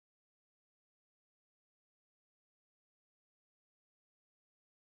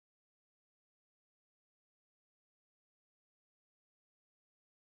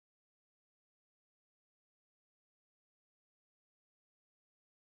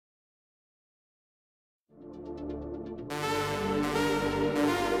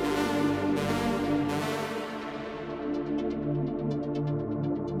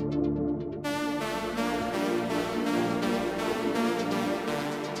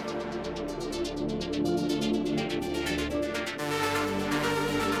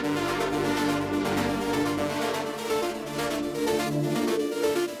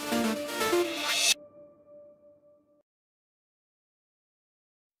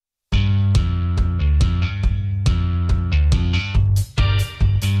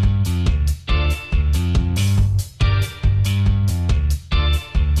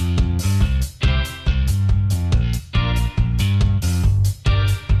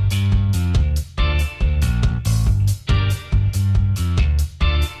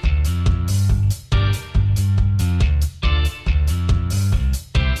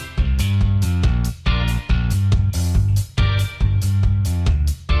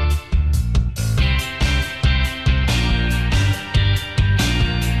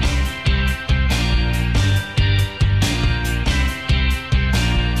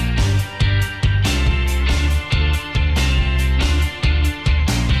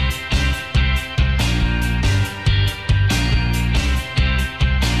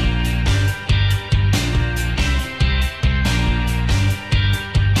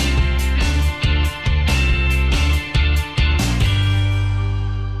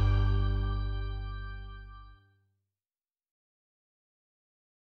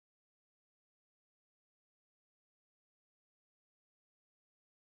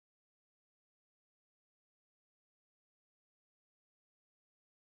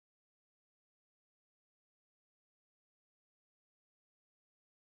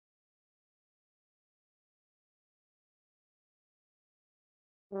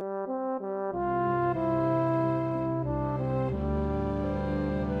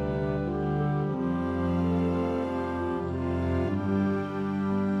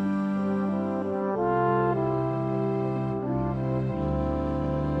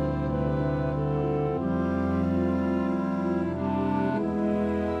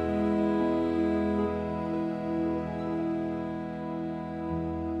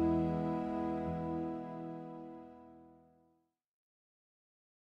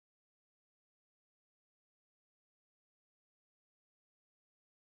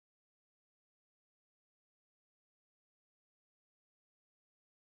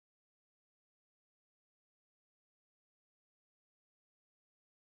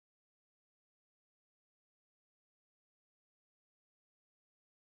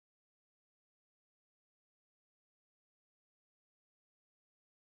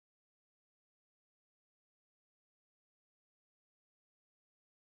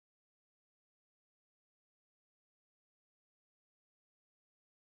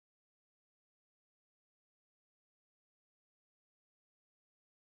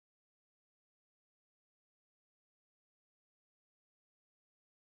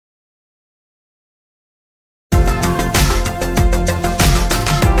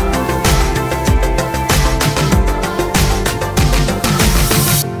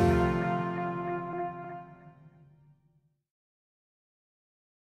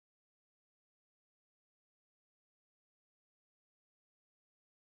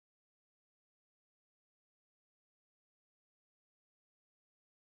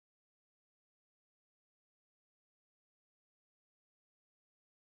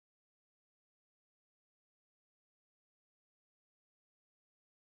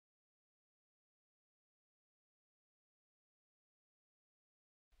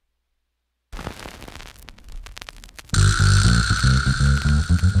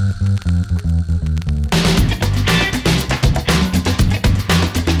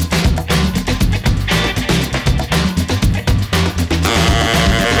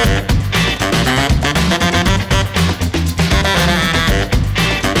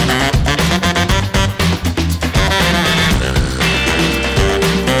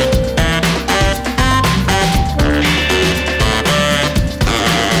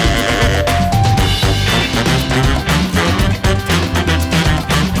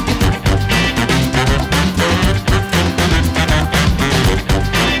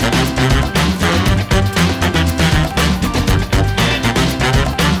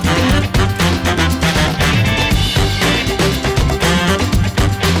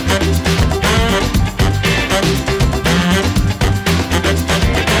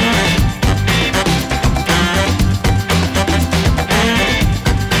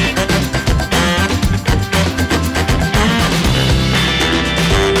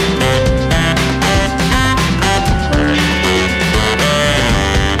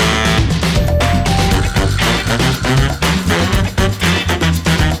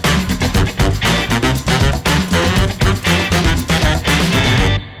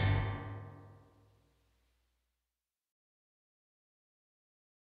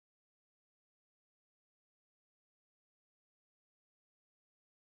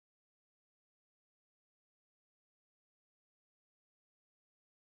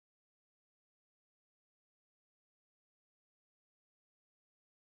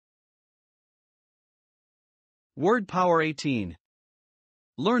Word Power 18.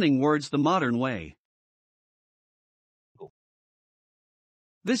 Learning words the modern way.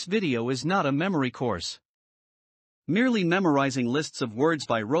 This video is not a memory course. Merely memorizing lists of words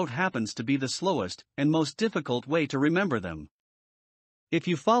by rote happens to be the slowest and most difficult way to remember them. If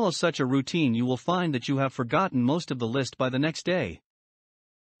you follow such a routine, you will find that you have forgotten most of the list by the next day.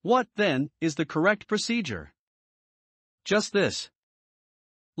 What, then, is the correct procedure? Just this.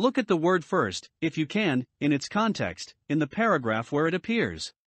 Look at the word first, if you can, in its context, in the paragraph where it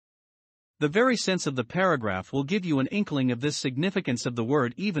appears. The very sense of the paragraph will give you an inkling of this significance of the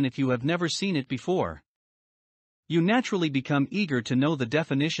word even if you have never seen it before. You naturally become eager to know the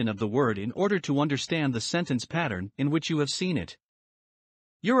definition of the word in order to understand the sentence pattern in which you have seen it.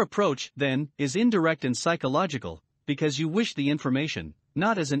 Your approach, then, is indirect and psychological, because you wish the information,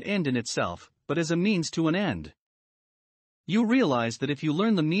 not as an end in itself, but as a means to an end. You realize that if you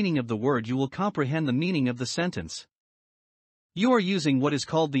learn the meaning of the word, you will comprehend the meaning of the sentence. You are using what is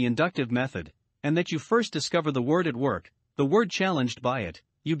called the inductive method, and that you first discover the word at work, the word challenged by it,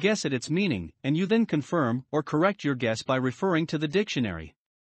 you guess at its meaning, and you then confirm or correct your guess by referring to the dictionary.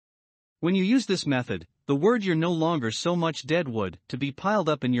 When you use this method, the word you're no longer so much dead wood to be piled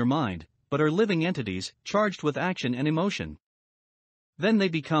up in your mind, but are living entities charged with action and emotion. Then they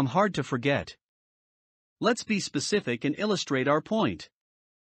become hard to forget. Let's be specific and illustrate our point.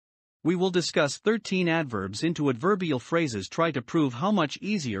 We will discuss 13 adverbs into adverbial phrases, try to prove how much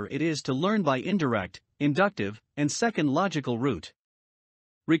easier it is to learn by indirect, inductive, and second logical route.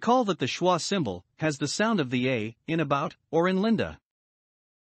 Recall that the schwa symbol has the sound of the a in about or in Linda.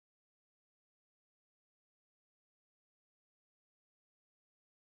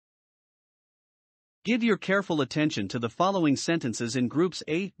 Give your careful attention to the following sentences in groups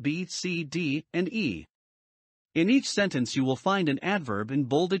A, B, C, D, and E. In each sentence you will find an adverb in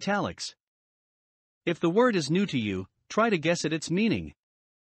bold italics. If the word is new to you, try to guess at its meaning.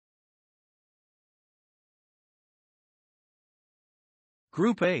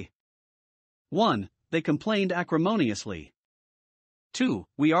 Group A. 1. They complained acrimoniously. 2.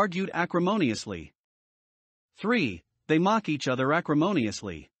 We argued acrimoniously. 3. They mock each other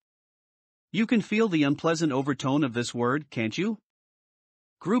acrimoniously. You can feel the unpleasant overtone of this word, can't you?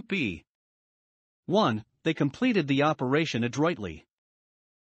 Group B. 1. They completed the operation adroitly.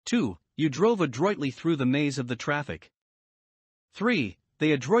 2. You drove adroitly through the maze of the traffic. 3.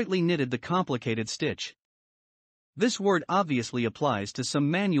 They adroitly knitted the complicated stitch. This word obviously applies to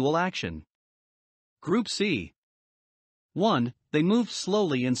some manual action. Group C. 1. They moved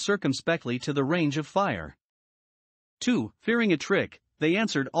slowly and circumspectly to the range of fire. 2. Fearing a trick, they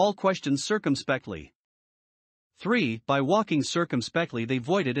answered all questions circumspectly. 3. By walking circumspectly they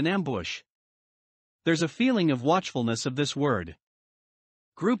avoided an ambush. There's a feeling of watchfulness of this word.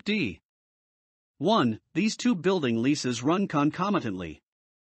 Group D. 1. These two building leases run concomitantly.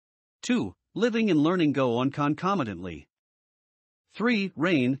 2. Living and learning go on concomitantly. 3.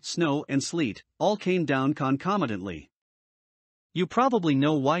 Rain, snow, and sleet all came down concomitantly. You probably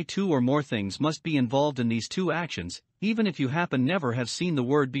know why two or more things must be involved in these two actions, even if you happen never have seen the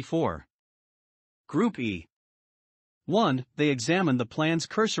word before. Group E. 1. They examined the plans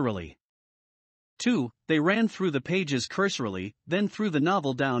cursorily. 2. They ran through the pages cursorily, then threw the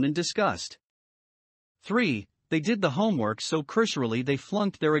novel down in disgust. 3. They did the homework so cursorily they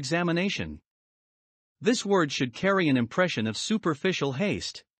flunked their examination. This word should carry an impression of superficial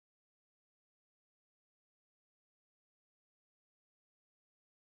haste.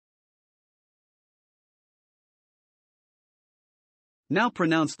 Now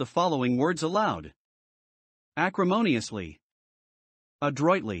pronounce the following words aloud. Acrimoniously,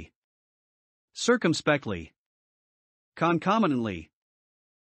 adroitly, circumspectly, concomitantly,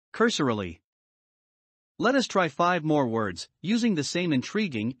 cursorily. Let us try 5 more words, using the same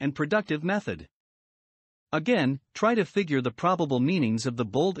intriguing and productive method. Again, try to figure the probable meanings of the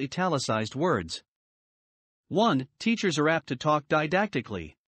bold italicized words. 1. Teachers are apt to talk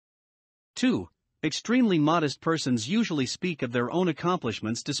didactically. 2. Extremely modest persons usually speak of their own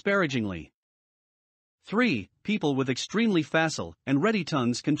accomplishments disparagingly. 3. People with extremely facile and ready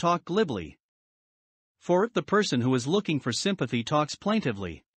tongues can talk glibly. 4. The person who is looking for sympathy talks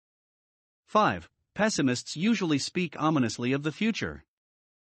plaintively. 5. Pessimists usually speak ominously of the future.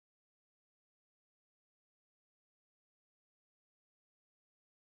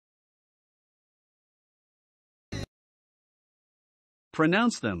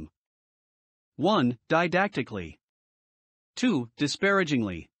 Pronounce them. 1. Didactically. 2.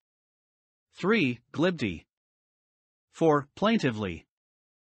 Disparagingly. 3. Glibly. 4. Plaintively.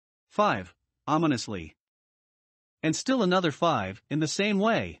 5. Ominously. And still another 5, in the same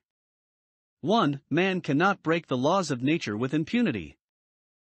way. 1. Man cannot break the laws of nature with impunity.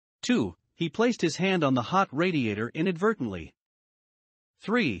 2. He placed his hand on the hot radiator inadvertently.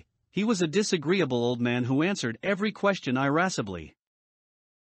 3. He was a disagreeable old man who answered every question irascibly.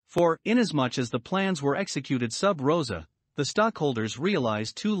 4. Inasmuch as the plans were executed sub rosa, the stockholders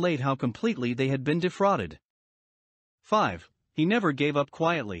realized too late how completely they had been defrauded. 5. He never gave up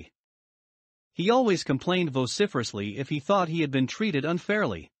quietly. He always complained vociferously if he thought he had been treated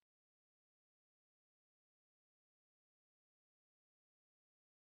unfairly.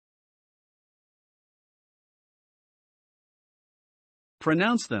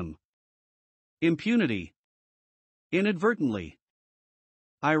 Pronounce them. Impunity. Inadvertently.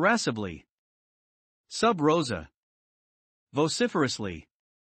 Irascibly. Sub rosa. Vociferously.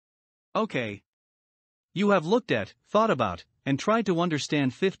 Okay. You have looked at, thought about, and tried to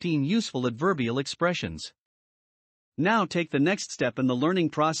understand 15 useful adverbial expressions. Now take the next step in the learning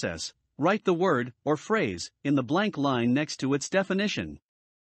process, write the word, or phrase, in the blank line next to its definition.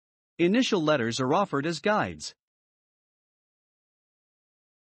 Initial letters are offered as guides.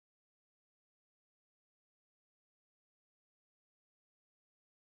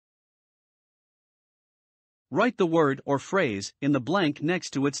 Write the word or phrase in the blank next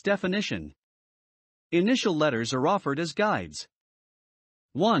to its definition. Initial letters are offered as guides.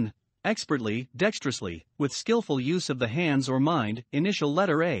 1. Expertly, dexterously, with skillful use of the hands or mind, initial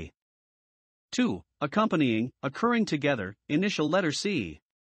letter A. 2. Accompanying, occurring together, initial letter C.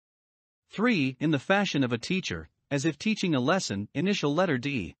 3. In the fashion of a teacher, as if teaching a lesson, initial letter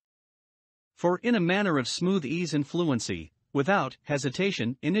D. 4. In a manner of smooth ease and fluency, without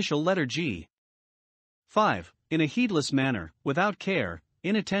hesitation, initial letter G. 5. In a heedless manner, without care,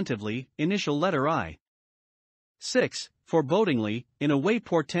 inattentively, initial letter I. 6. Forebodingly, in a way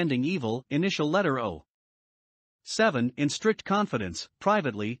portending evil, initial letter O. 7. In strict confidence,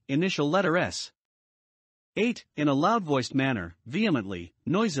 privately, initial letter S. 8. In a loud-voiced manner, vehemently,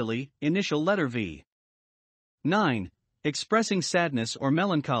 noisily, initial letter V. 9. Expressing sadness or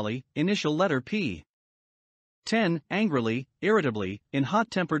melancholy, initial letter P. 10. Angrily, irritably, in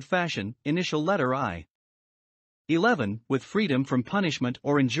hot-tempered fashion, initial letter I. 11. With freedom from punishment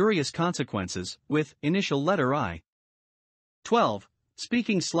or injurious consequences, with initial letter I. 12.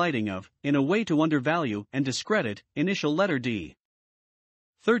 Speaking slighting of, in a way to undervalue and discredit, initial letter D.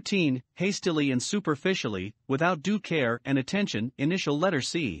 13. Hastily and superficially, without due care and attention, initial letter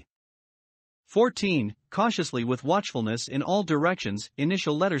C. 14. Cautiously with watchfulness in all directions,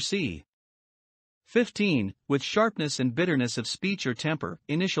 initial letter C. 15. With sharpness and bitterness of speech or temper,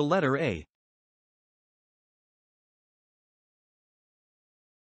 initial letter A.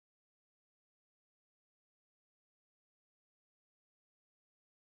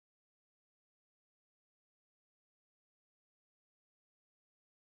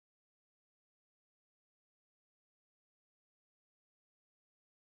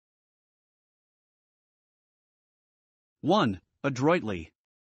 (1) Adroitly.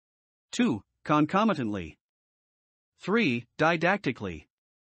 2. Concomitantly. 3. Didactically.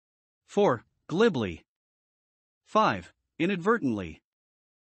 4. Glibly. 5. Inadvertently.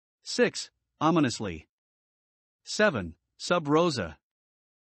 6. Ominously. 7. Sub rosa.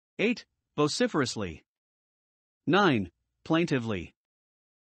 8. vociferously. 9. Plaintively.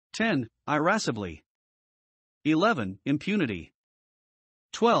 10. Irascibly. 11. Impunity.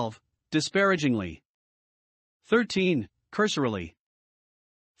 12. Disparagingly. 13. Cursorily.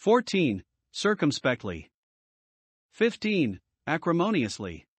 14. Circumspectly. 15.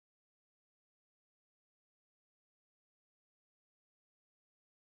 Acrimoniously.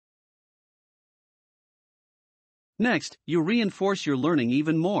 Next, you reinforce your learning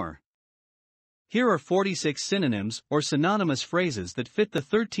even more. Here are 46 synonyms or synonymous phrases that fit the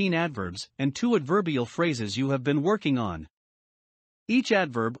 13 adverbs and 2 adverbial phrases you have been working on. Each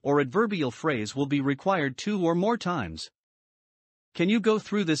adverb or adverbial phrase will be required 2 or more times. Can you go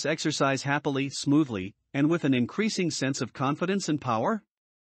through this exercise happily, smoothly, and with an increasing sense of confidence and power?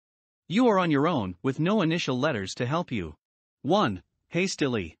 You are on your own with no initial letters to help you. 1.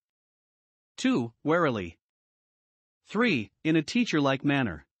 Hastily. 2. Warily. 3. In a teacher-like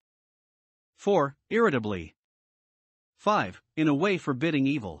manner. 4. Irritably. 5. In a way forbidding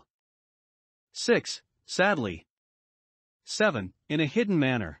evil. 6. Sadly. 7. In a hidden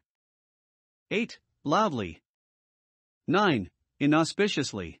manner. 8. Loudly. 9.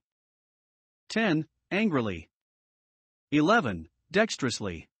 Inauspiciously. 10. Angrily. 11.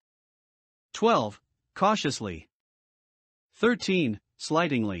 Dexterously. 12. Cautiously. 13.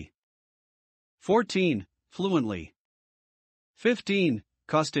 Slightingly. 14. Fluently. 15.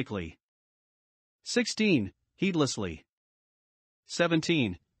 Caustically. 16. Heedlessly.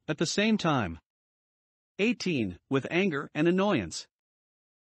 17. At the same time. 18. With anger and annoyance.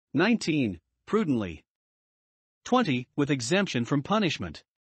 19. Prudently. 20. With exemption from punishment.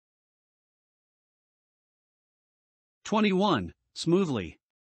 21. Smoothly.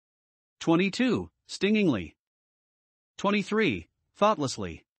 22. Stingingly. 23.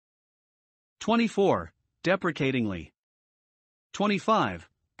 Thoughtlessly. 24. Deprecatingly. 25.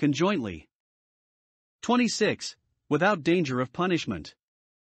 Conjointly. 26. Without danger of punishment.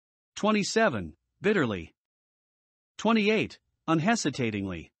 27. Bitterly. 28.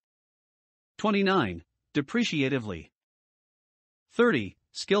 Unhesitatingly. 29. Depreciatively. 30.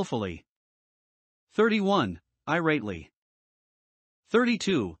 Skillfully. 31. Irately.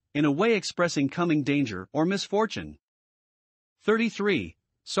 32. In a way expressing coming danger or misfortune. 33.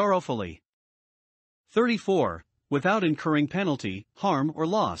 Sorrowfully. 34. Without incurring penalty, harm or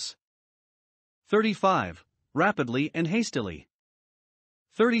loss. 35. Rapidly and hastily.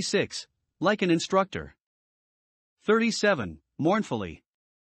 36. Like an instructor. 37. Mournfully.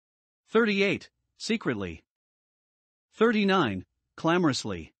 38. Secretly. 39.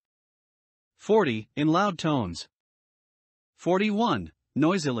 Clamorously. 40. In loud tones. 41.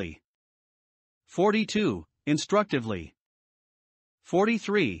 Noisily. 42. Instructively.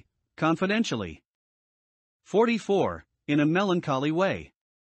 43. Confidentially. 44. In a melancholy way.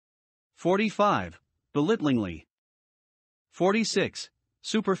 45. Belittlingly. 46.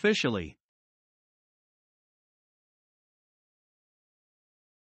 Superficially.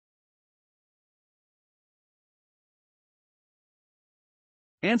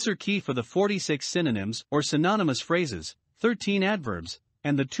 Answer key for the 46 synonyms or synonymous phrases, 13 adverbs,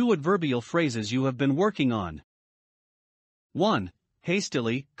 and the 2 adverbial phrases you have been working on. 1.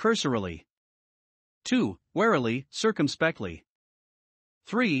 Hastily, cursorily. 2. Warily, circumspectly.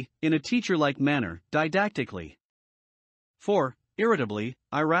 3. In a teacher-like manner, didactically. 4. Irritably,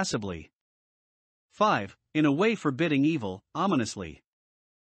 irascibly. 5. In a way forbidding evil, ominously.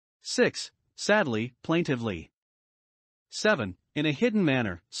 6. Sadly, plaintively. 7. In a hidden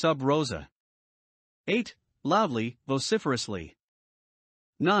manner, sub rosa. 8. Loudly, vociferously.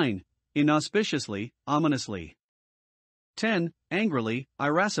 9. Inauspiciously, ominously. 10. Angrily,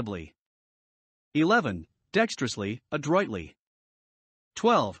 irascibly. 11. Dexterously, adroitly.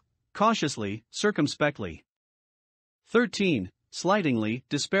 12. Cautiously, circumspectly. 13. Slightingly,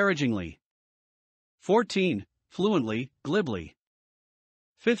 disparagingly. 14. Fluently, glibly.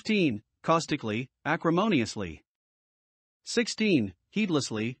 15. Caustically, acrimoniously. 16.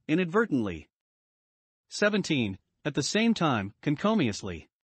 Heedlessly, inadvertently. 17. At the same time, concomiously.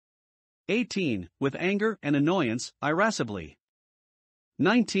 18. With anger and annoyance, irascibly.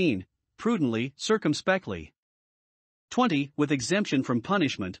 19. Prudently, circumspectly. 20. With exemption from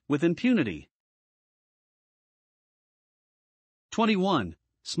punishment, with impunity. 21.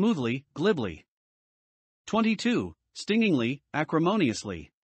 Smoothly, glibly. 22. Stingingly,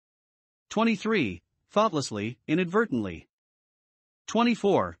 acrimoniously. 23. Thoughtlessly, inadvertently.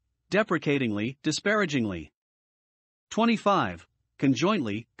 24. Deprecatingly, disparagingly. 25.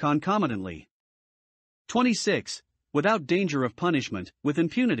 Conjointly, concomitantly. 26. Without danger of punishment, with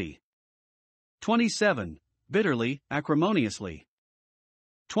impunity. 27. Bitterly, acrimoniously.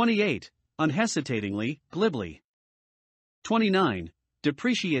 28. unhesitatingly, glibly. 29.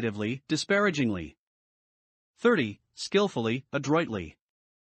 Depreciatively, disparagingly. 30. Skillfully, adroitly.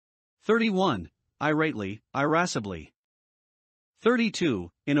 31. Irately, irascibly.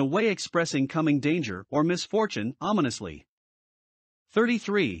 32. In a way expressing coming danger or misfortune ominously.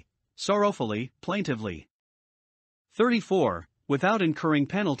 33. Sorrowfully, plaintively. 34. Without incurring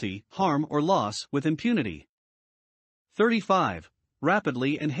penalty, harm or loss with impunity. 35.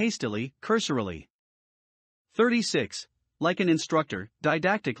 Rapidly and hastily, cursorily. 36. Like an instructor,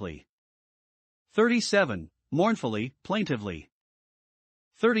 didactically. 37. Mournfully, plaintively.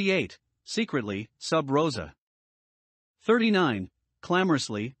 38. Secretly, sub rosa. 39.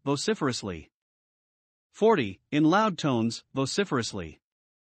 Clamorously, vociferously. 40. In loud tones, vociferously.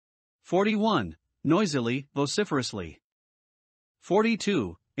 41. Noisily, vociferously.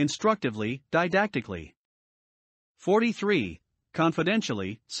 42. Instructively, didactically. 43.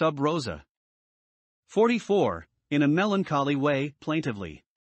 Confidentially, sub rosa. 44. In a melancholy way, plaintively.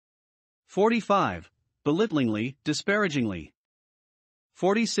 45. Belittlingly, disparagingly.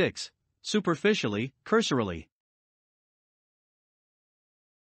 46. Superficially, cursorily.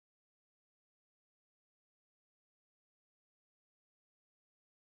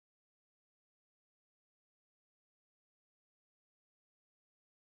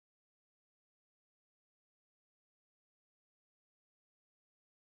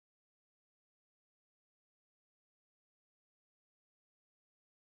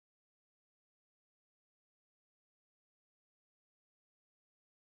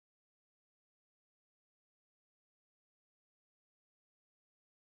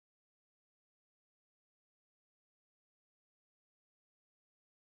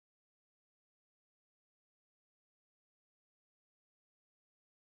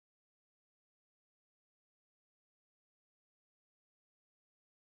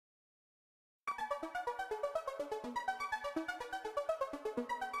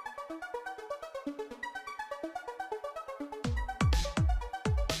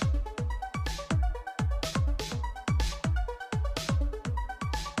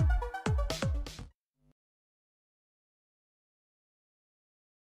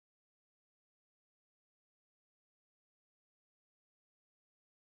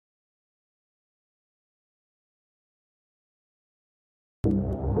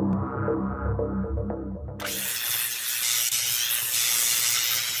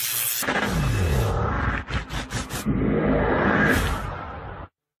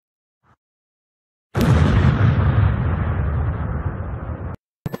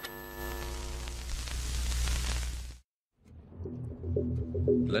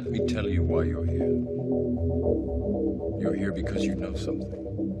 Let me tell you why you're here. You're here because you know something.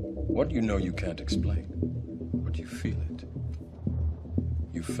 What you know you can't explain, but you feel it.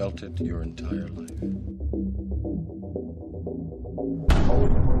 You felt it your entire life.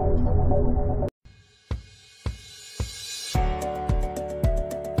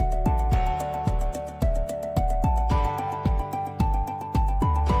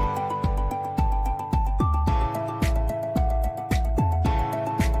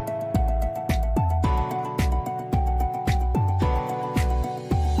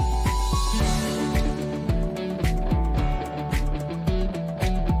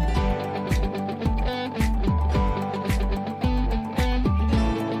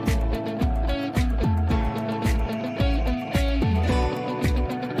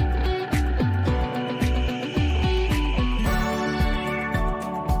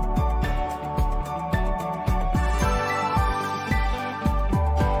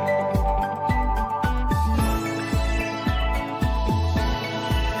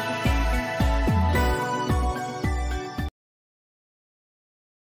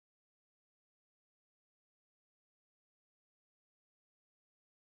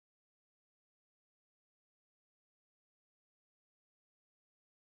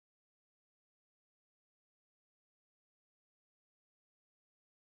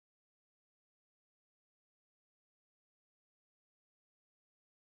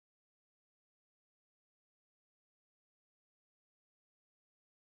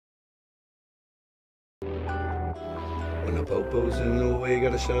 When the popo's in the way,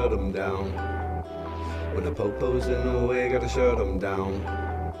 gotta shut 'em down. When the popo's in the way, gotta shut 'em down.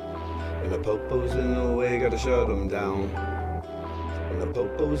 When the popo's in the way, gotta shut 'em down. When the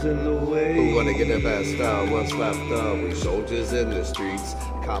popo's in the way. Who wanna get their best out? One slapped up. We soldiers in the streets.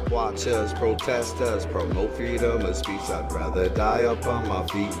 Cop watchers, protesters, promote freedom of speech. I'd rather die up on my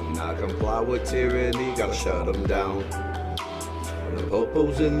feet and not comply with tyranny. Gotta shut 'em down. When the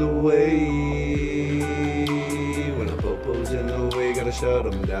popo's in the way. When the popo's in the way, gotta shut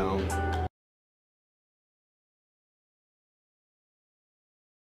 'em down.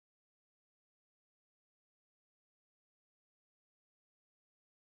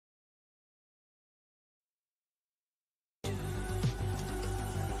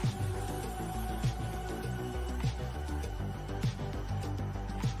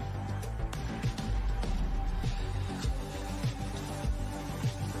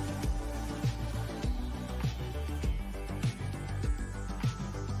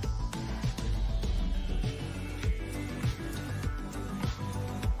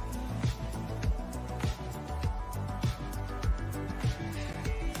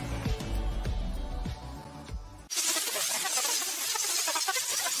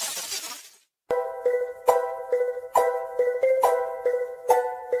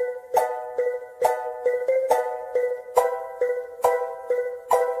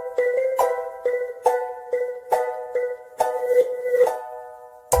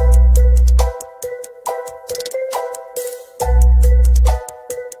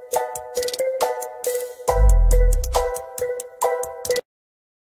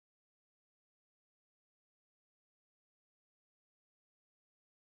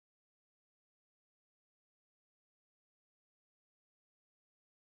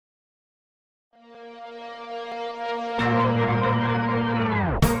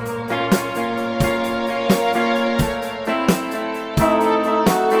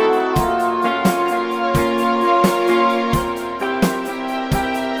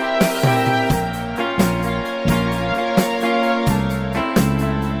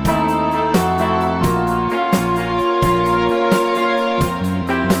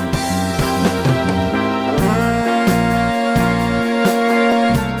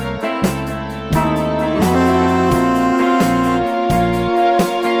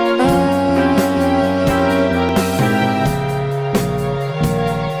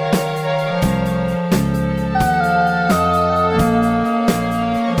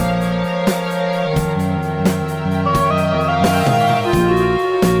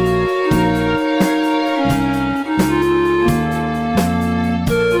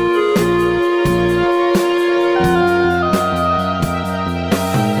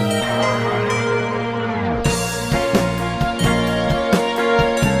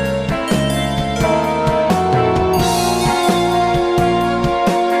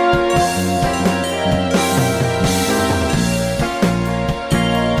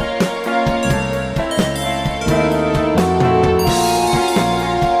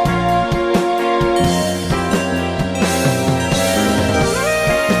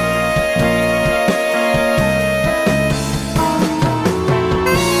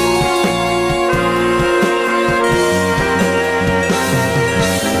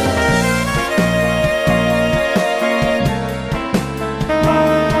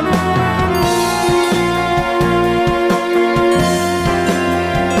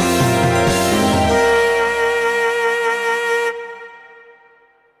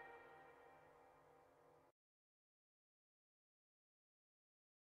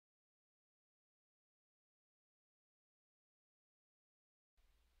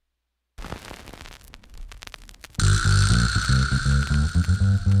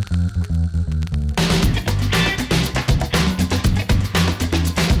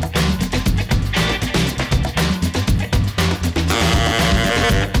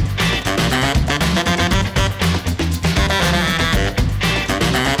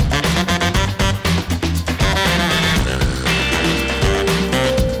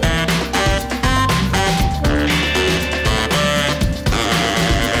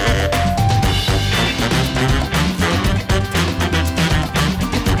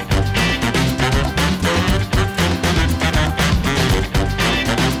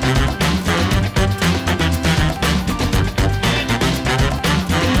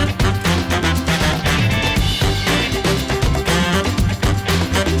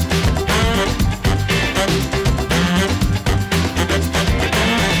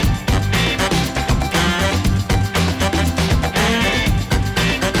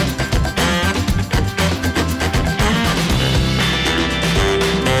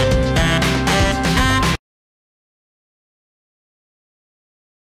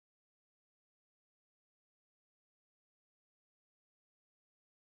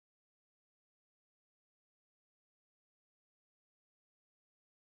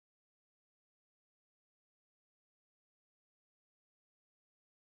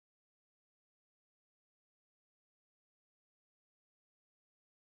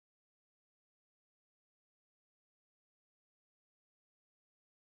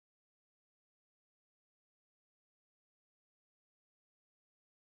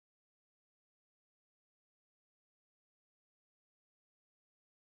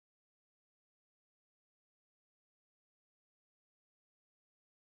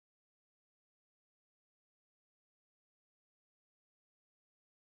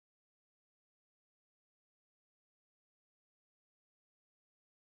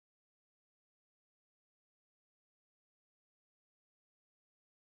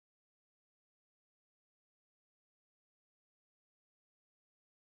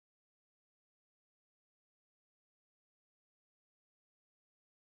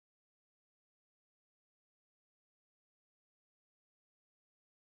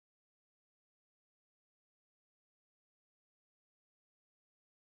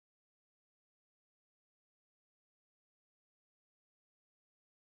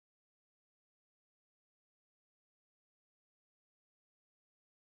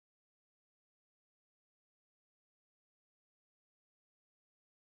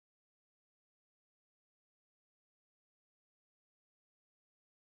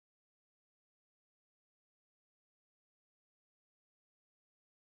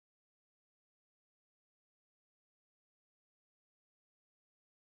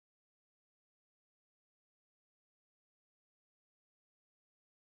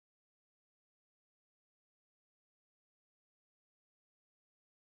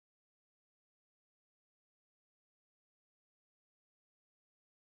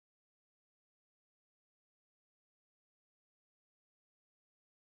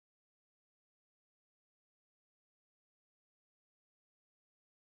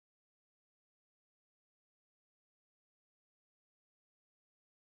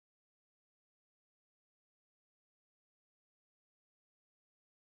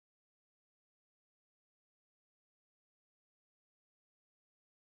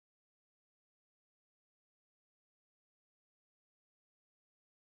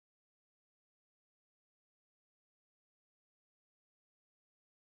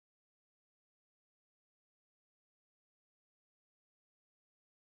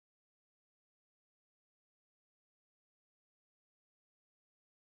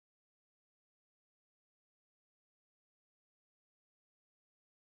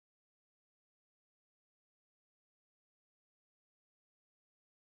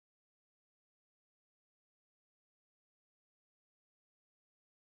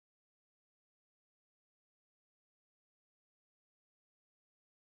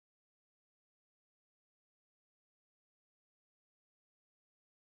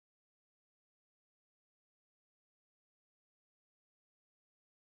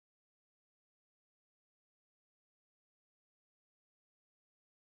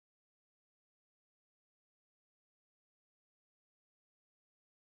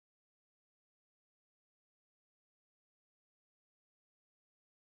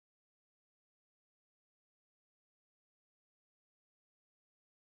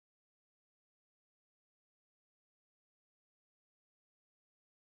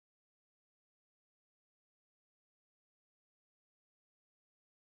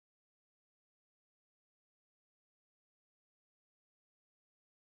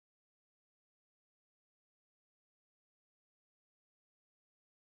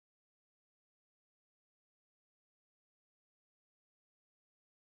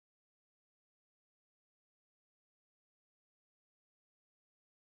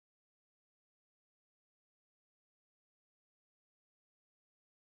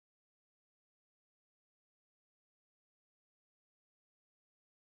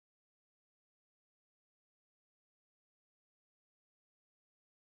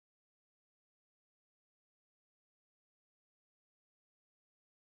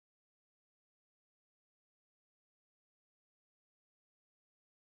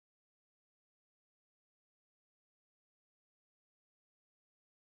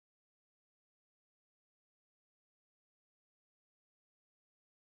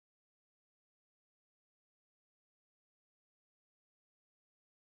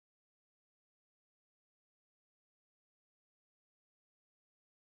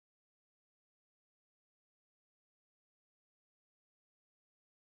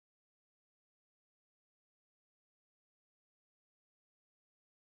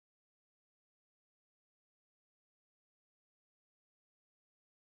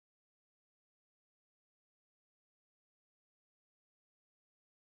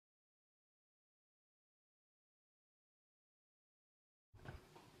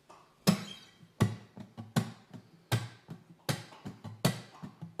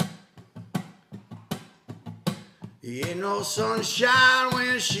 Ain't no sunshine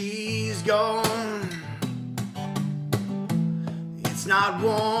when she's gone. It's not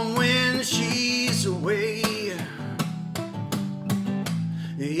warm when she's away.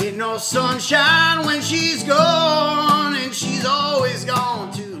 Ain't no sunshine when she's gone, and she's always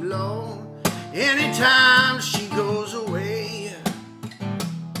gone too long. Anytime she goes away,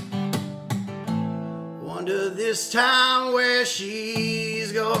 wonder this time where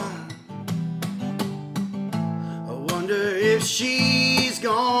she's gone. I wonder if she's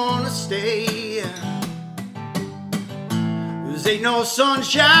gonna stay. 'Cause ain't no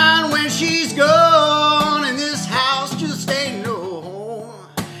sunshine when she's gone, and this house just ain't no home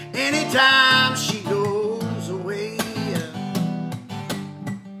anytime she goes away.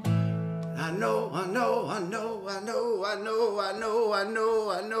 I know, I know, I know, I know, I know, I know, I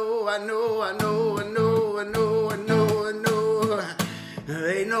know, I know, I know, I know, I know, I know, I know, I know. There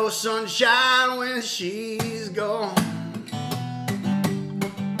ain't no sunshine when she's gone,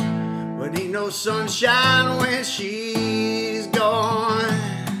 but ain't no sunshine when she's gone.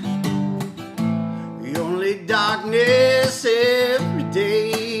 The only darkness every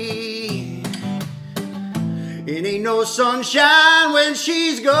day. It ain't no sunshine when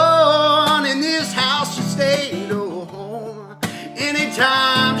she's gone, and this house just ain't no home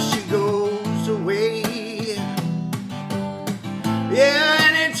anytime she goes away. Yeah,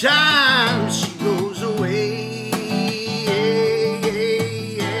 anytime she goes away.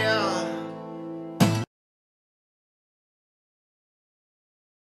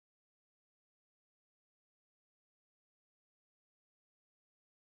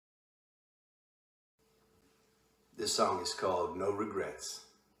 This song is called No Regrets.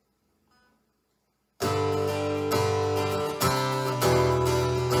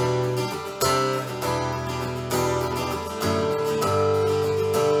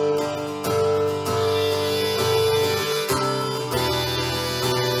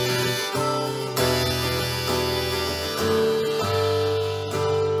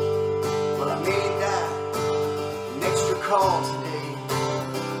 Well, I made an extra call today.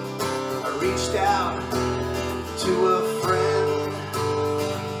 I reached out to a friend.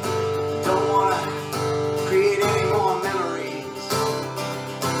 Don't want to create any more memories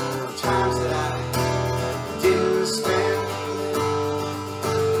of times that I didn't spend.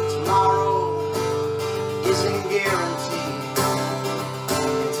 Tomorrow isn't guaranteed,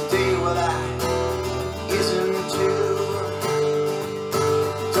 and today, well, that isn't too.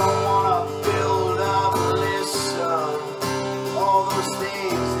 Don't want to build up a list of all those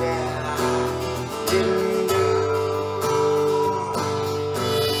things that I didn't do.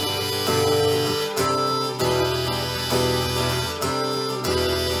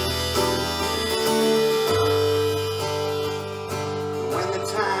 When the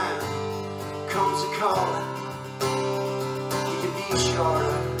time comes a calling, you can be sure to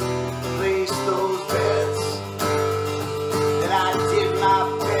place those bets. That I did my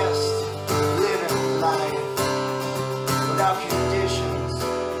best living life without conditions,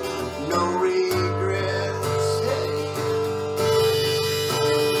 no regrets. Hey.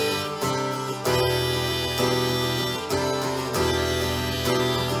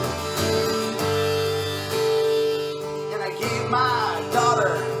 And I gave my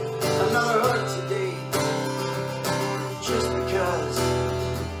daughter another hug today, just because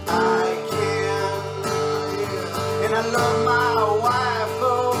I can. Yeah. And I love my wife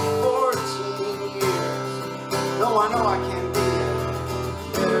for 14 years. Though I know I can be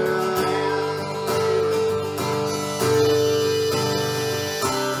a better man.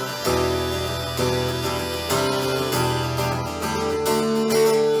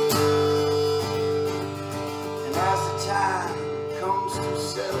 And as the time comes to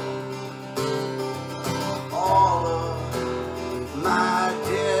settle all of my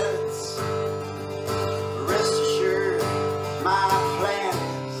debts, rest assured my plan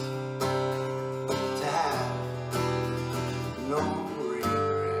is to have no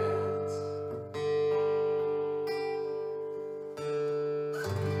regrets.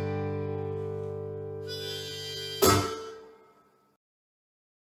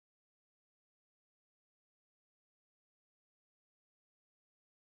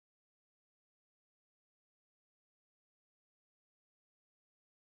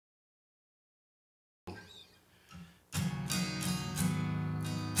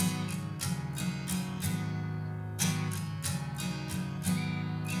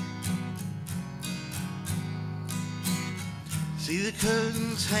 See the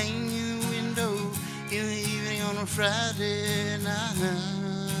curtains hanging in the window in the evening on a Friday night.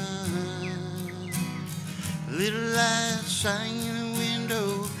 Little lights shining in the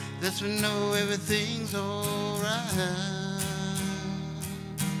window lets me know everything's alright.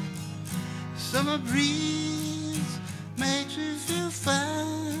 Summer breeze makes me feel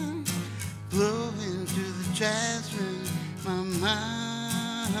fine, blowing through the jasmine, my mind.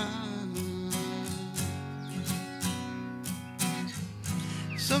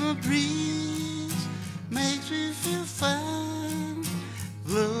 Summer breeze makes me feel fine,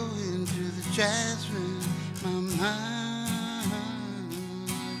 blowing through the jasmine, my mind.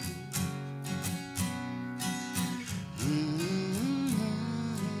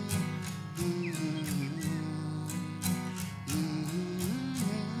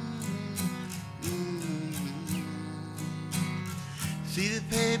 See the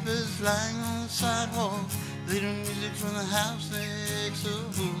papers lying on the sidewalk, little music from the house next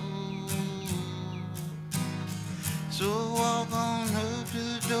door. So I walk on up to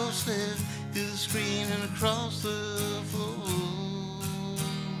the doorstep, through the screen and across the floor.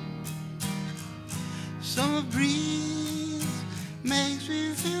 Summer breeze makes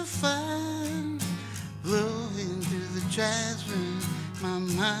me feel fine, blowing through the jasmine, my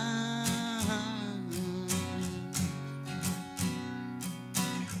mind.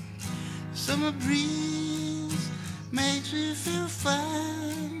 Summer breeze makes me feel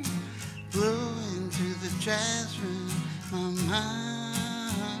fine, blowing through the jasmine, my mind.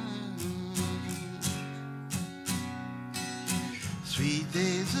 Sweet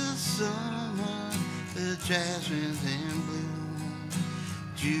days of summer, the jasmine's in bloom.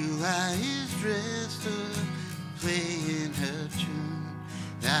 July is dressed up, playing her tune.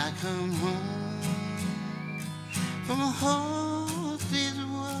 I come home from a whole day's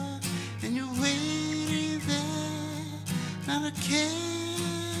work, and you're waiting there, not a care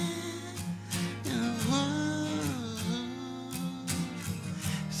in the world.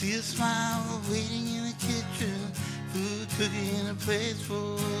 See a smile waiting in the kitchen, food cooking in a place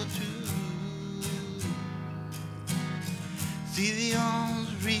for two. See the arms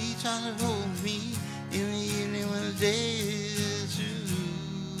reach out and hold me in the evening when the day is through.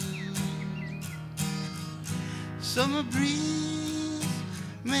 Summer breeze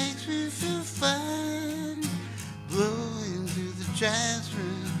makes me feel fine, blowing through the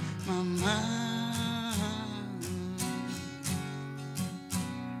jasmine, my mind.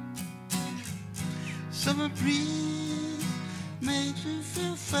 Summer breeze makes me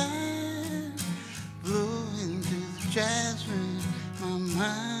feel fine, blowing through the jasmine, my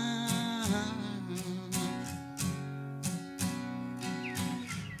mind.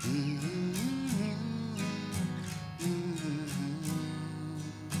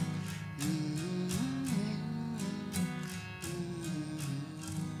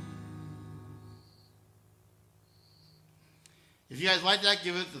 If you guys like that,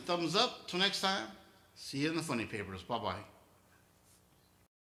 give it the thumbs up. Till next time, see you in the funny papers. Bye-bye.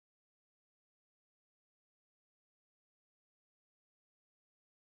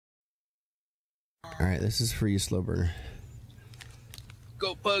 All right, this is for you, Slow Burner.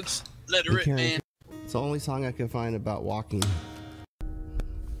 Go Pugs, let her rip, man. It's the only song I can find about walking.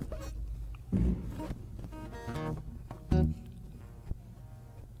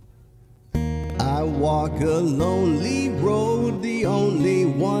 I walk a lonely road, the only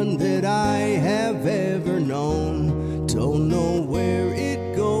one that I have ever known. Don't know where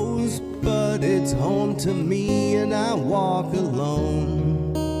it goes, but it's home to me, and I walk alone.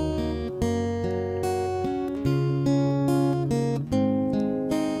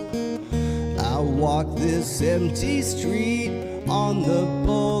 I walk this empty street on the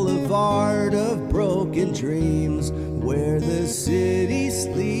boulevard of broken dreams, where the city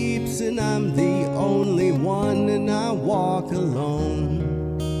sleeps and I'm the only one, and I walk alone.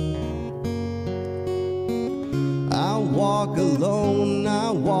 I walk alone,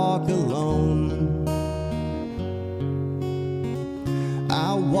 I walk alone.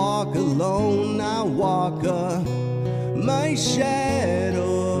 I walk alone, I walk my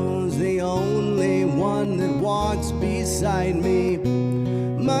shadow's the only one that walks beside me.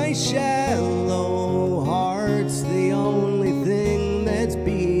 My shallow heart's the only thing that's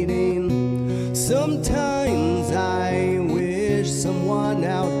beating. Sometimes I wish someone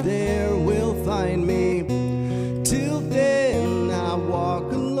out there will find me. Till then I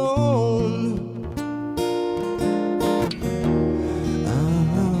walk alone.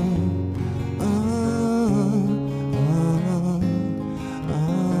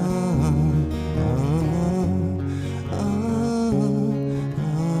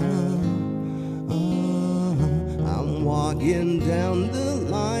 Walking down the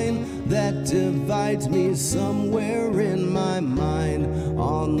line that divides me somewhere in my mind,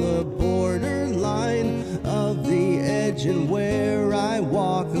 on the borderline of the edge and where I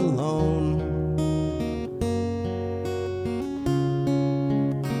walk alone.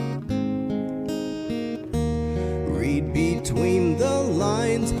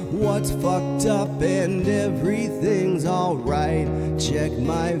 what's fucked up and everything's alright. Check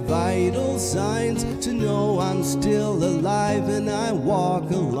my vital signs to know I'm still alive, and I walk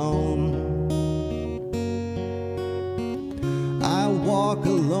alone. I walk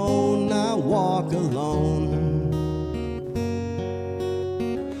alone, I walk alone.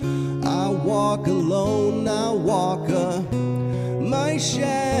 I walk alone, I walk my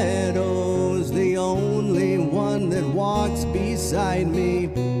shadow's the only one that walks beside me.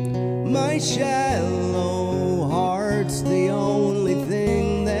 My shallow heart's the only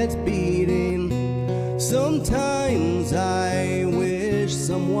thing that's beating. Sometimes I wish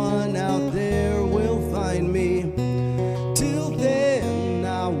someone out there will find me. Till then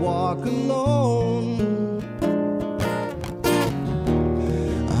I walk alone.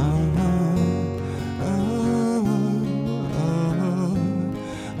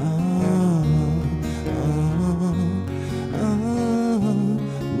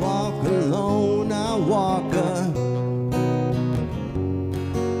 Walk alone, I walk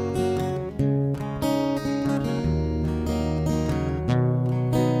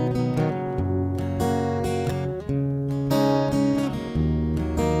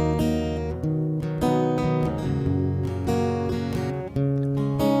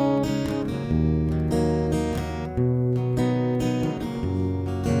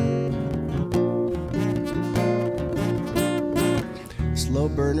Slow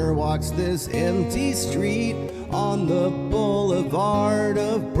burner walks this empty street on the boulevard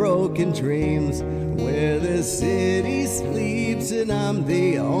of broken dreams, where the city sleeps and I'm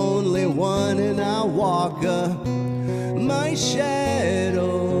the only one, and I walk my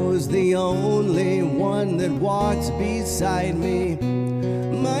shadow's the only one that walks beside me.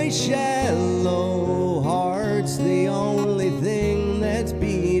 My shallow heart's the only thing that's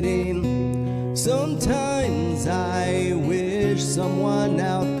beating. Sometimes I wish someone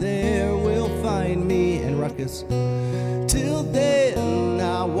out there will find me. And ruckus. Till then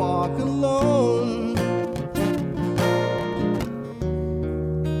I walk alone.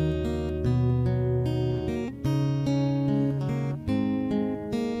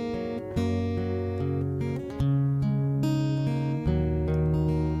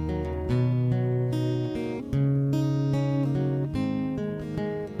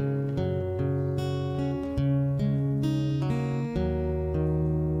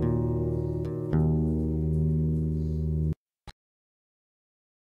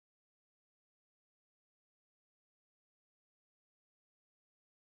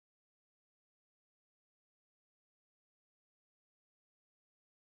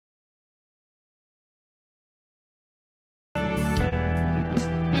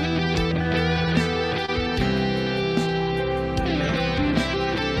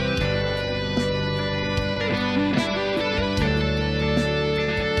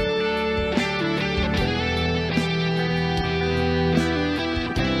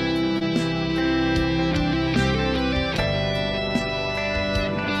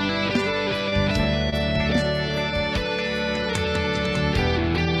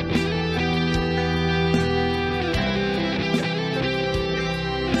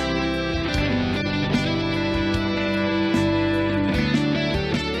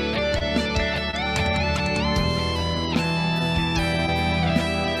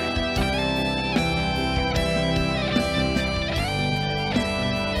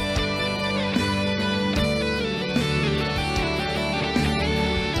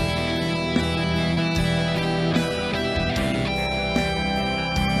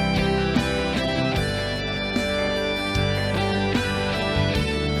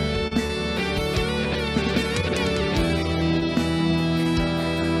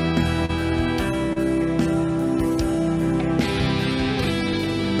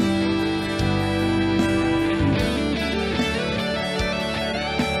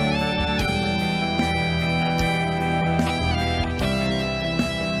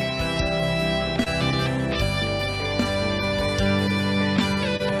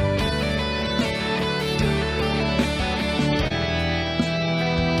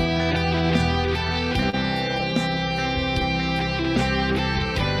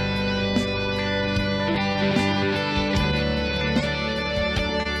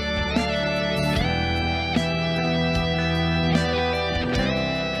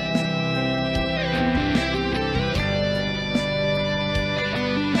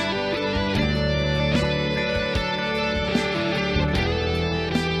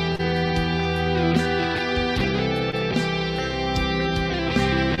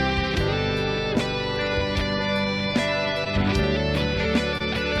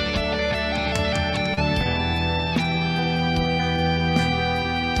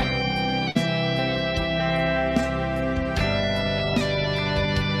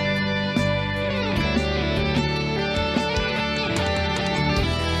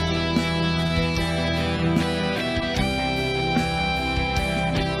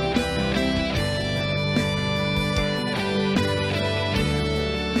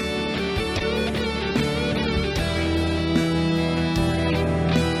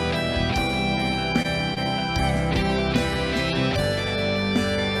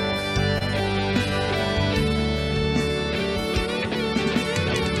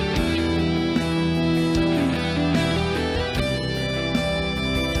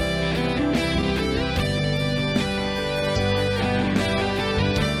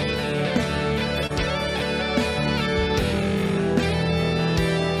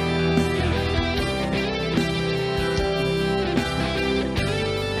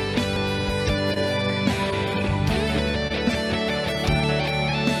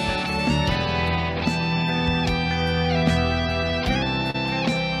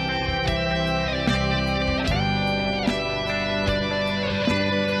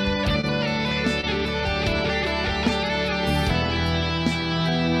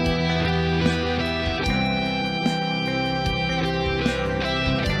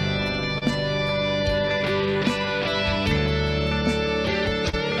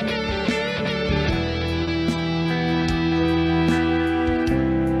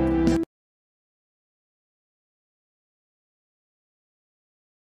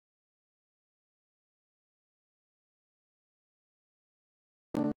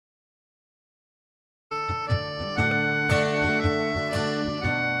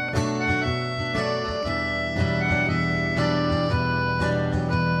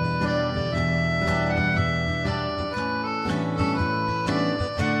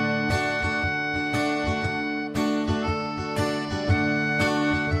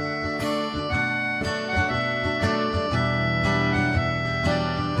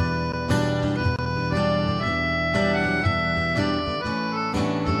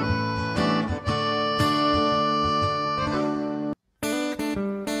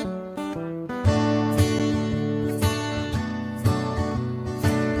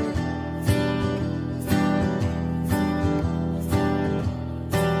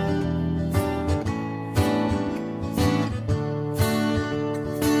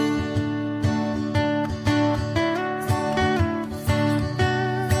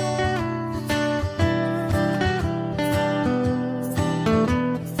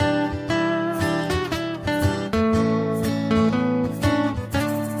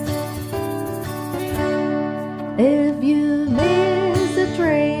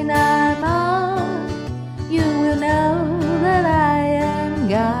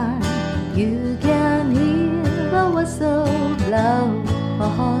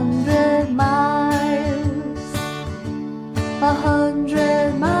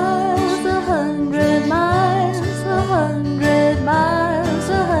 100 miles, 100 miles, 100 miles,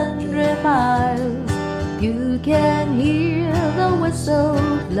 100 miles. You can hear the whistle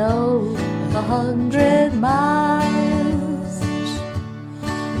blow 100 miles.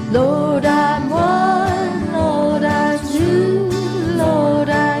 Lord, I'm one, Lord, I'm two, Lord,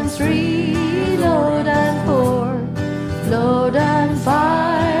 I'm three, Lord, I'm four, Lord, I'm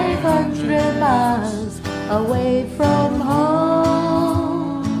 500 miles away from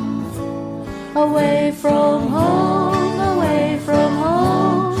home, away from home, away from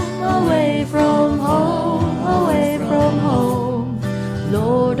home, away from home, away from home.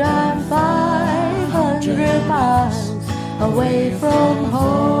 Lord, I'm 500 miles away from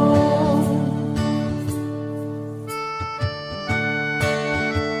home.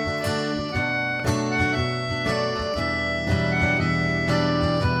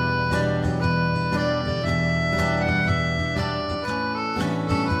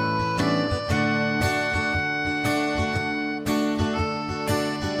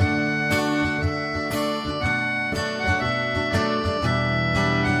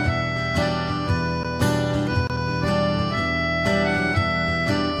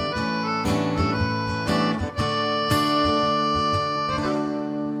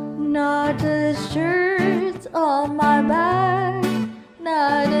 Not a shirt on my back,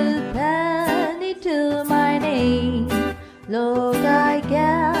 not a penny to my name. Lord, I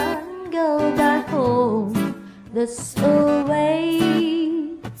can go back home this away,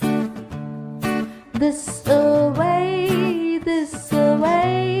 this away, this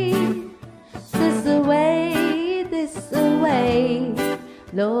away, this away, this away.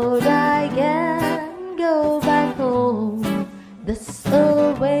 Lord, I can go back home this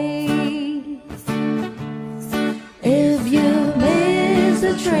away. If you miss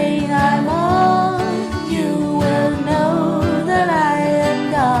the train I'm on, you will know that I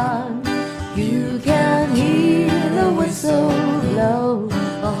am gone. You can hear the whistle blow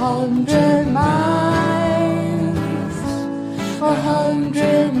 100 miles,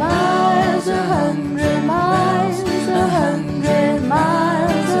 100 miles, 100 miles, 100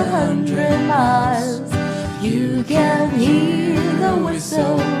 miles, 100 miles. You can hear the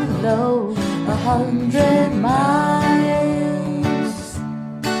whistle blow 100 miles.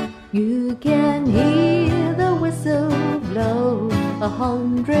 You can hear the whistle blow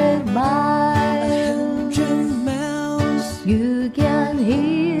 100 miles. You can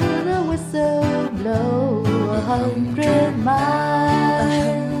hear the whistle blow 100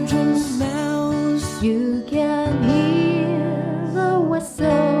 miles. You can hear the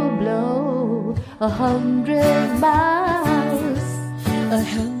whistle blow 100 miles.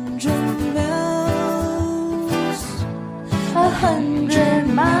 100 miles. 100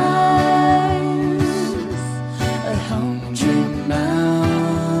 miles. 100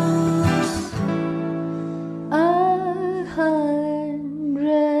 miles. 100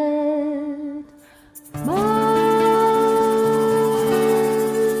 miles.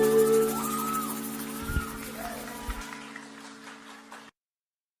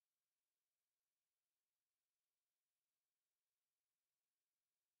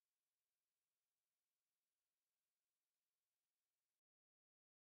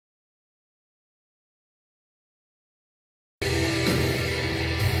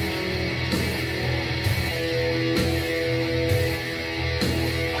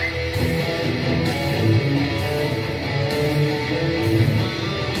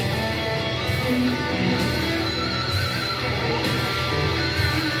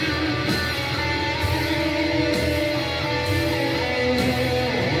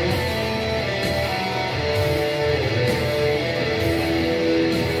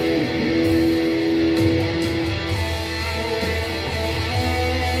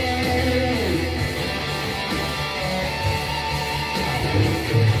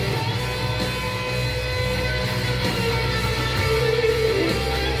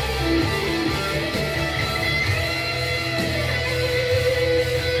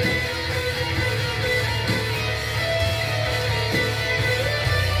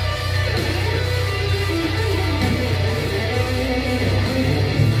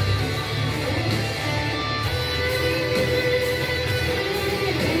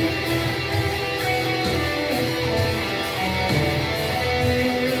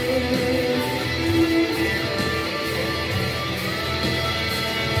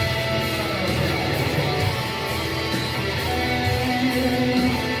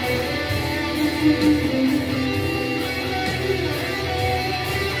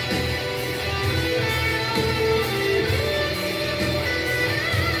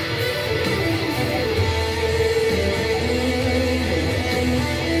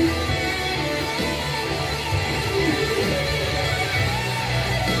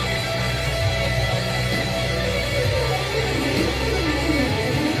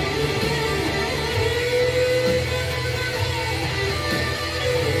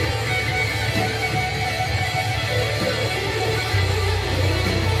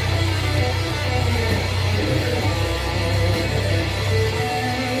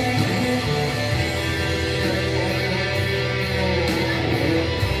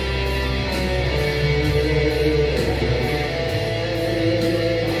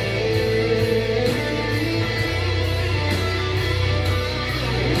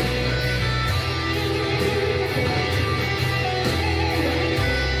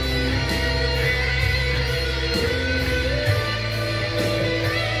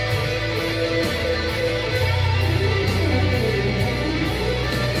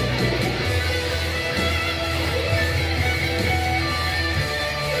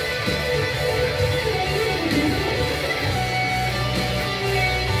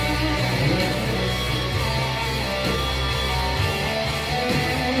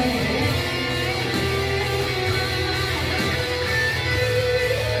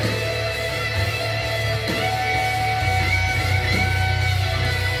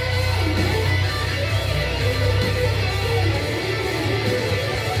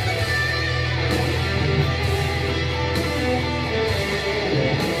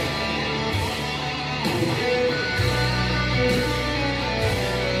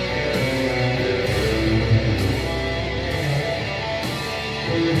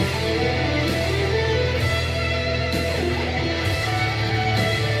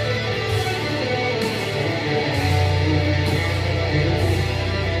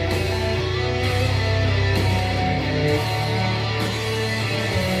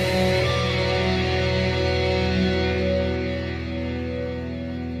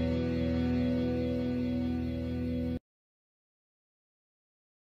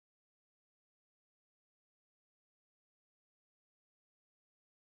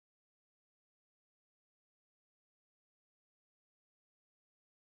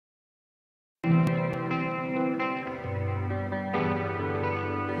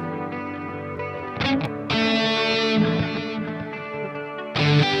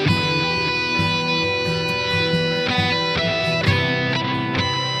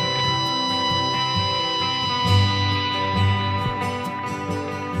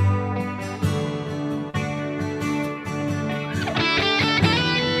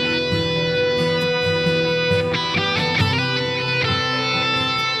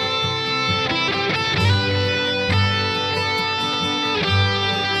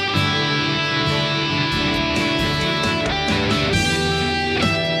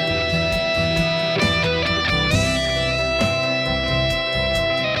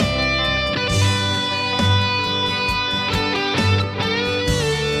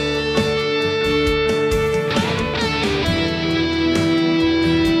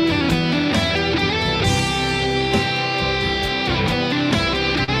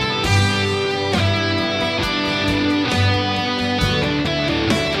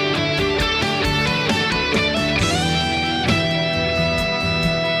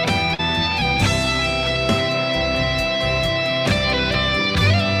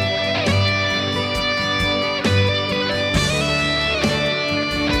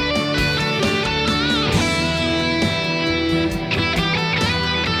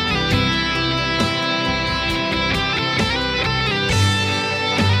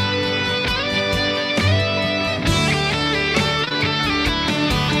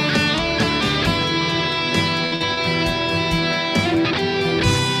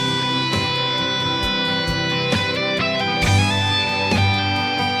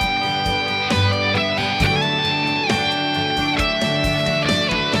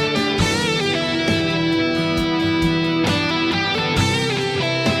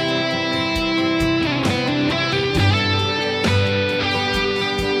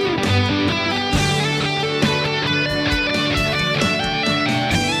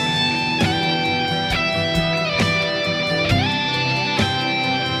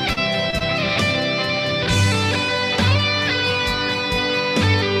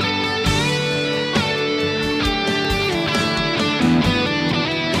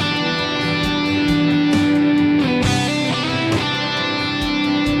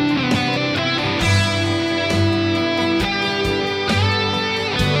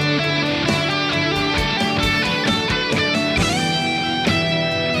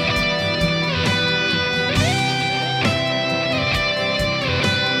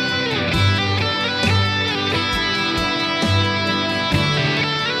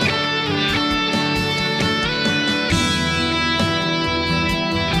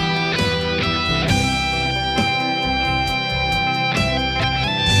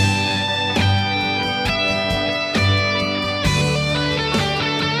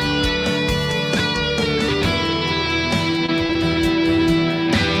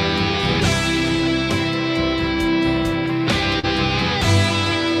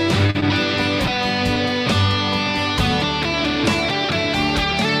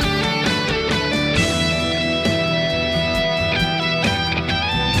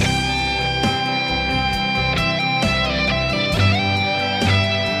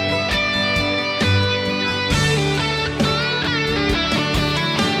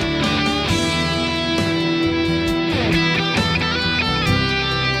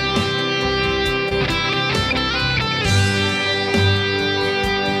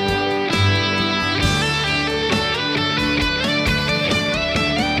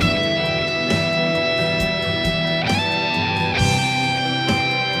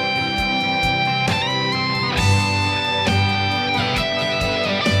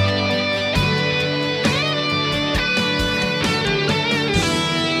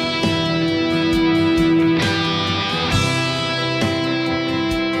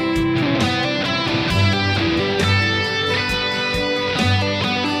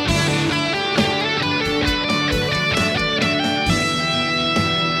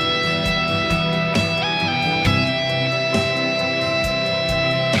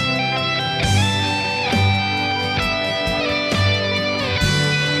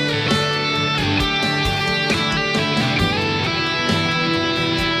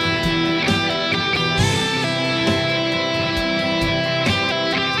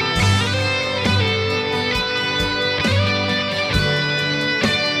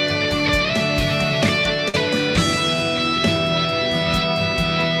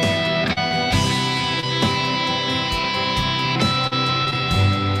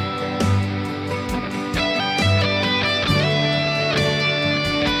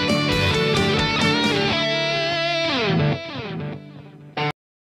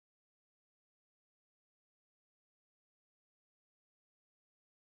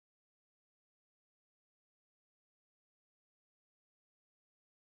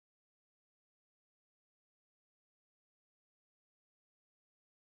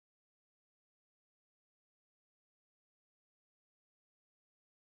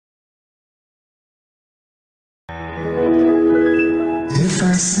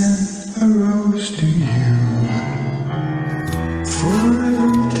 sent a rose to you for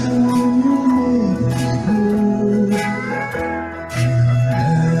every time you made me blue. You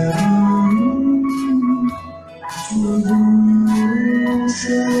never knew for the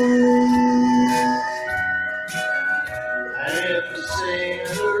I have to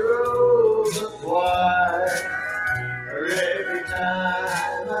sing a rose of white every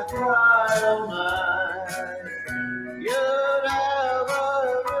time I cry all night. You'd have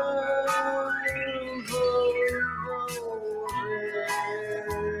a room full of roses.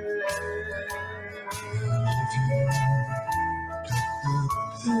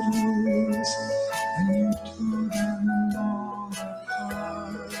 petals and you tore them all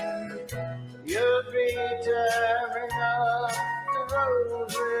apart. You'd be tearing up the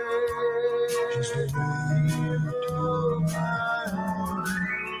roses. Just the way you tore my heart.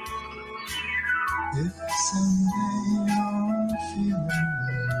 If someday you're feeling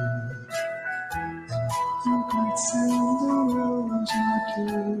blue, you could send the rose or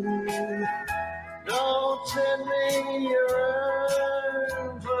two. Don't send me a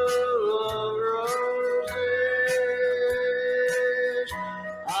room full of roses.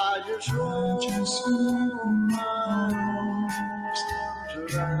 I just want my arms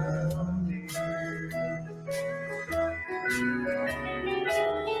around you.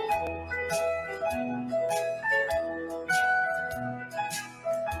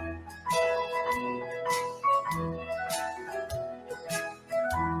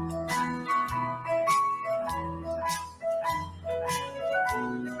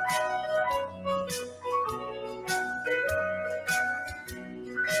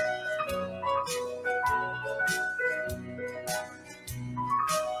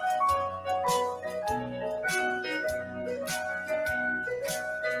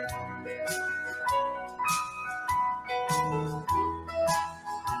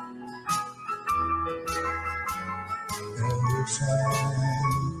 And if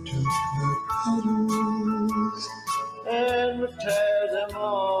I took the petals And would tear them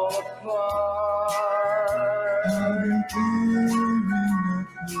all apart. I'd be tearing up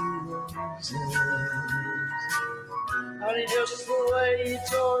the roses. Honey, just the way you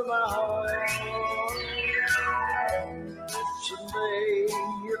tore my heart. If someday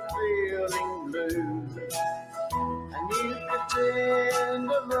you're feeling blue, and you could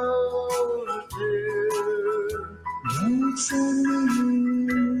tend a rose or two. Don't send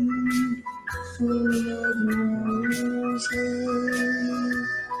me full of roses.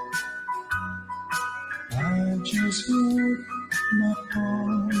 I just want my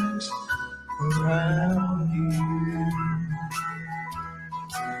arms around you.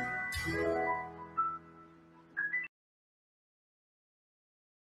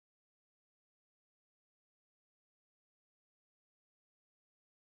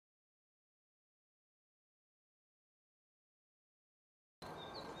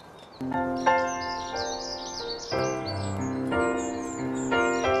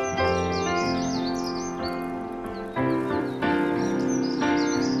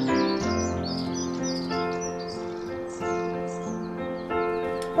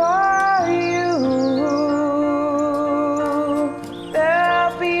 For you,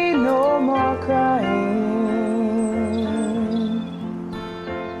 there'll be no more crying.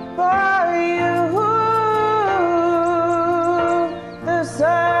 For you, the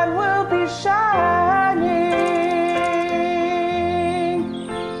sun will be shining.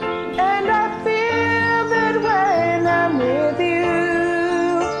 And I feel that when I'm with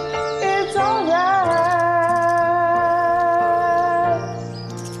you, it's alright.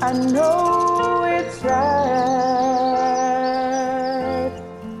 I know it's right.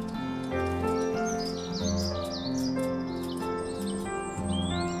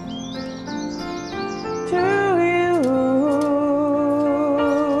 To you,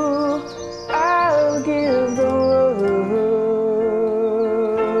 I'll give the world.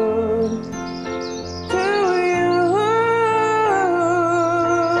 To you,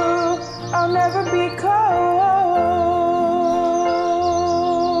 I'll never be cold.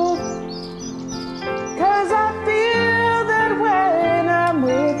 'Cause I feel that when I'm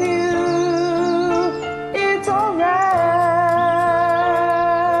with you, it's alright.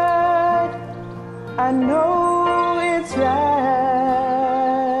 I know it's right.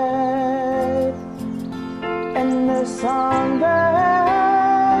 And the songbirds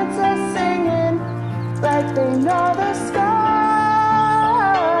are singing like they know the sky.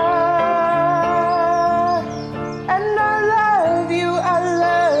 And I love you, I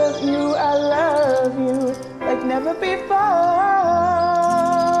love you, I love you like never before.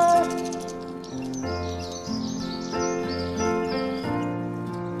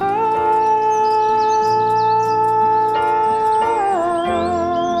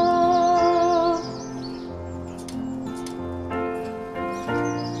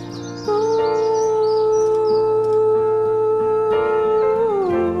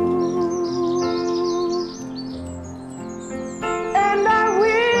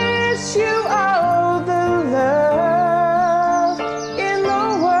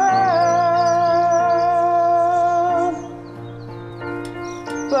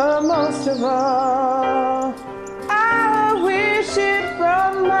 over. I wish it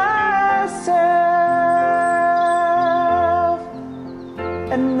from myself.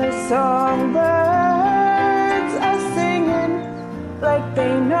 And the songbirds are singing like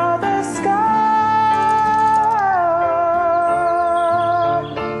they know the sky.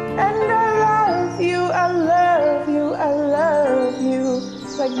 And I love you, I love you, I love you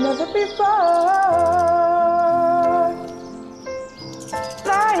like never before.